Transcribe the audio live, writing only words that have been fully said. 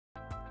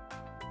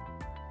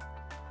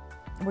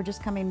We're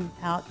just coming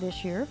out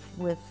this year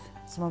with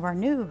some of our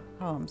new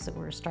homes that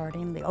we're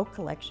starting, the Oak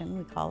Collection,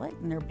 we call it,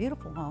 and they're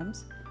beautiful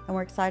homes. And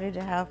we're excited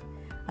to have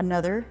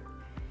another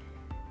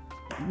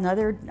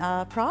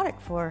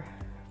product for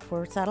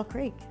Saddle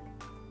Creek.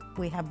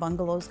 We have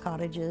bungalows,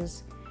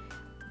 cottages,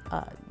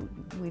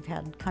 we've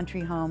had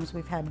country homes,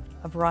 we've had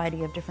a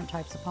variety of different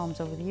types of homes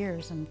over the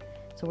years, and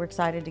so we're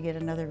excited to get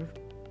another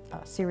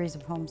series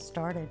of homes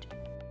started.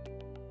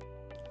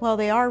 Well,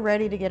 they are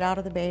ready to get out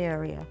of the Bay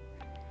Area,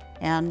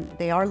 and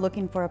they are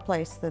looking for a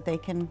place that they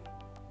can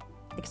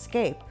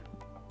escape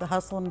the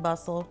hustle and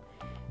bustle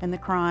and the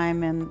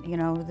crime and, you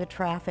know, the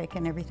traffic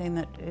and everything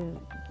that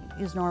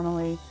is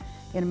normally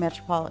in a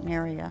metropolitan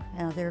area.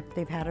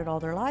 They've had it all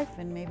their life,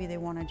 and maybe they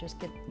want to just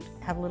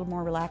have a little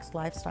more relaxed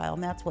lifestyle,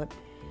 and that's what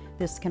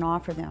this can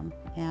offer them.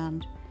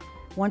 And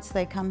once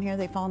they come here,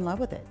 they fall in love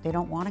with it. They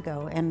don't want to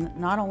go. And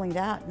not only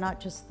that,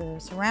 not just the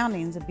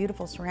surroundings, the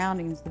beautiful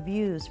surroundings, the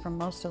views from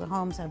most of the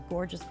homes have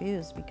gorgeous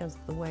views because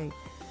of the way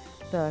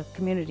the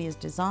community is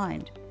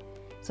designed.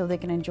 So they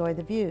can enjoy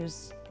the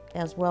views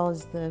as well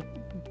as the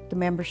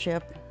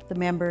membership. The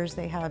members,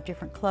 they have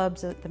different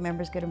clubs that the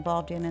members get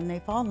involved in, and they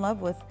fall in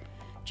love with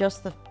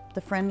just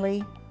the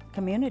friendly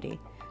community,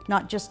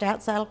 not just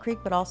at Saddle Creek,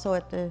 but also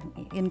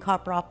in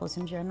Copperopolis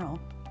in general,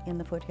 in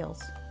the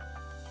foothills.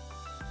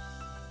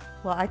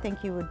 Well, I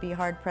think you would be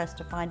hard-pressed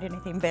to find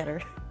anything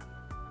better.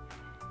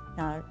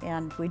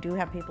 And we do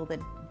have people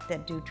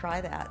that do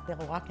try that.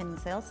 They'll walk in the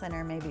sales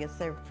center, maybe it's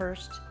their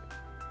first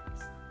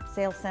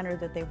sales center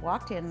that they've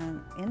walked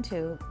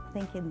into,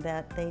 thinking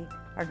that they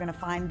are going to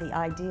find the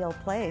ideal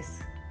place.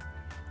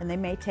 And they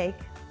may take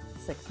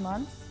 6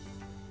 months,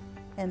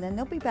 and then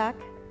they'll be back.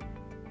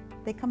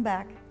 They come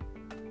back.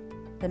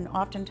 And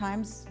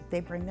oftentimes they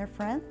bring their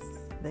friends,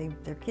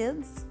 their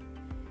kids,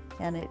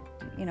 and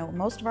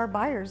most of our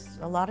buyers,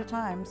 a lot of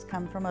times,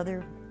 come from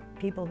other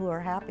people who are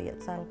happy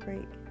at Saddle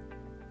Creek.